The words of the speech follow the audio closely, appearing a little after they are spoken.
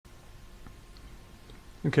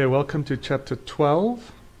Okay, welcome to chapter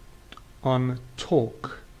 12 on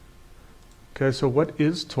torque. Okay, so what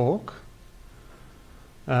is torque?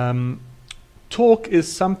 Torque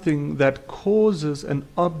is something that causes an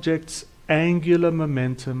object's angular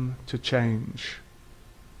momentum to change.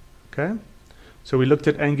 Okay, so we looked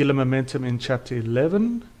at angular momentum in chapter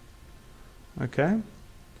 11. Okay,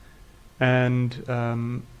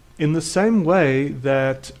 and in the same way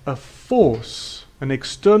that a force, an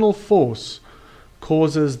external force,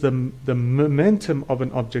 causes the momentum of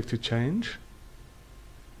an object to change,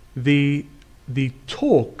 the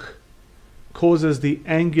torque causes the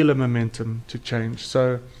angular momentum to change.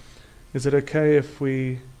 So is it okay if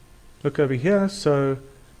we look over here? So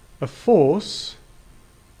a force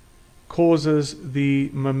causes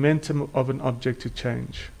the momentum of an object to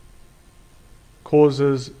change,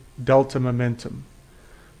 causes delta momentum,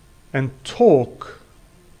 and torque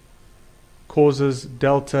causes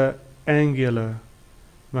delta angular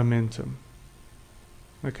momentum.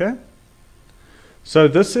 Okay, so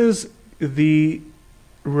this is the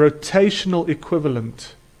rotational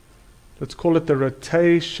equivalent. Let's call it the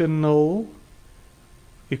rotational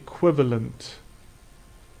equivalent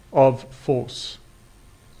of force.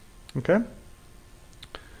 Okay,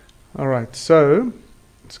 all right, so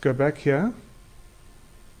let's go back here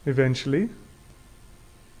eventually.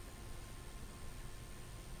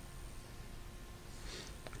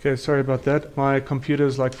 Okay, sorry about that. My computer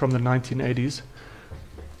is like from the 1980s.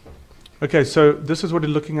 Okay, so this is what we're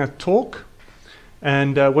looking at, torque.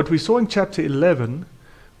 And what we saw in chapter 11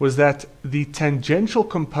 was that the tangential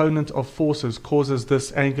component of forces causes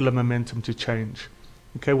this angular momentum to change.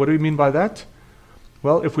 Okay, what do we mean by that?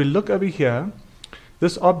 Well, if we look over here,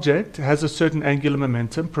 this object has a certain angular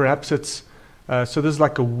momentum. Perhaps it's, so there's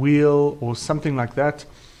like a wheel or something like that.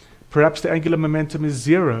 Perhaps the angular momentum is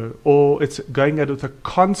 0, or it's going at with a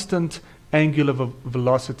constant angular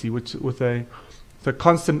velocity, which with a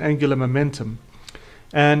constant angular momentum.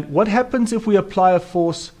 And what happens if we apply a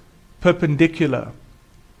force perpendicular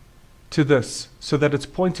to this, so that it's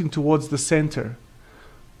pointing towards the center?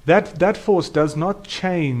 That force does not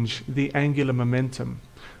change the angular momentum.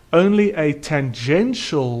 Only a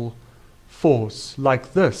tangential force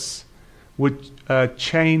like this would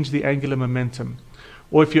change the angular momentum.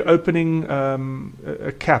 Or if you're opening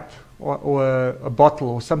a cap or a bottle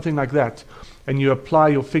or something like that, and you apply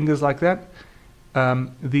your fingers like that,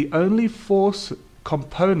 the only force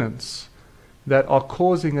components that are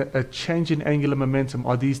causing a change in angular momentum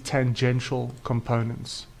are these tangential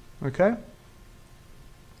components. Okay?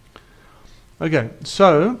 Okay,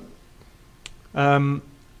 so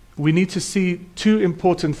we need to see two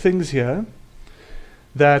important things here,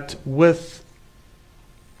 that with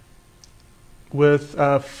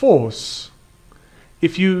force,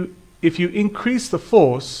 if you increase the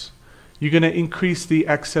force, you're going to increase the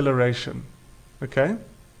acceleration. Okay,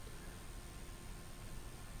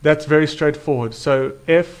 that's very straightforward. So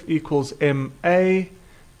F equals ma, a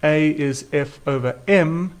is F over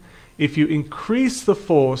m. If you increase the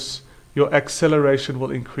force, your acceleration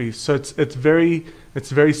will increase. So it's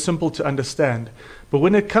very simple to understand. But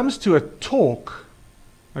when it comes to a torque,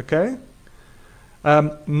 okay,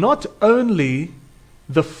 not only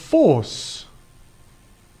the force,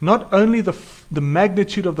 not only the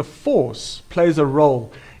magnitude of the force plays a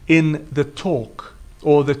role in the torque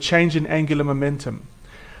or the change in angular momentum,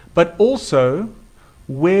 but also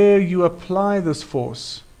where you apply this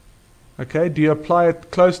force. Okay, do you apply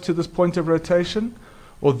it close to this point of rotation,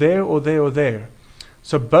 or there, or there, or there?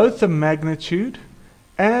 So both the magnitude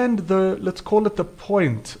and the, let's call it the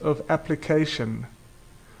point of application,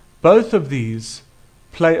 both of these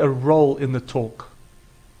play a role in the torque.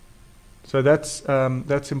 So that's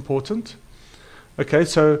important. Okay,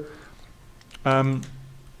 so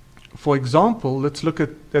for example, let's look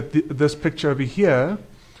at this picture over here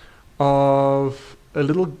of a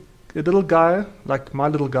little guy, like my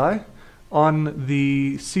little guy, on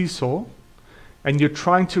the seesaw, and you're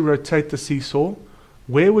trying to rotate the seesaw.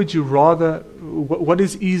 Where would you rather, what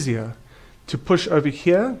is easier? To push over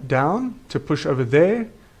here, down, to push over there,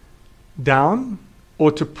 down,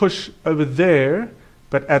 or to push over there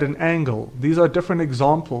but at an angle? These are different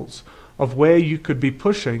examples of where you could be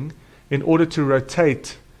pushing in order to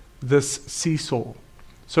rotate this seesaw.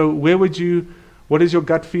 So where would you, what is your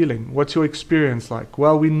gut feeling? What's your experience like?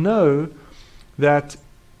 Well, we know that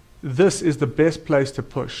this is the best place to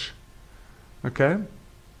push. Okay?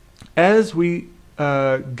 As we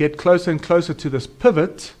get closer and closer to this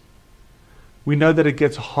pivot, we know that it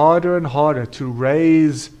gets harder and harder to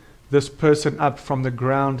raise this person up from the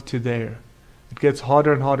ground to there. It gets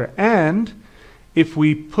harder and harder. And if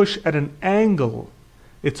we push at an angle,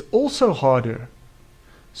 it's also harder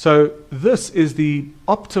So this is the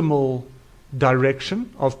optimal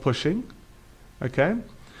direction of pushing, okay?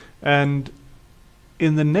 And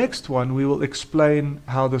in the next one, we will explain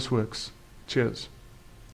how this works. Cheers.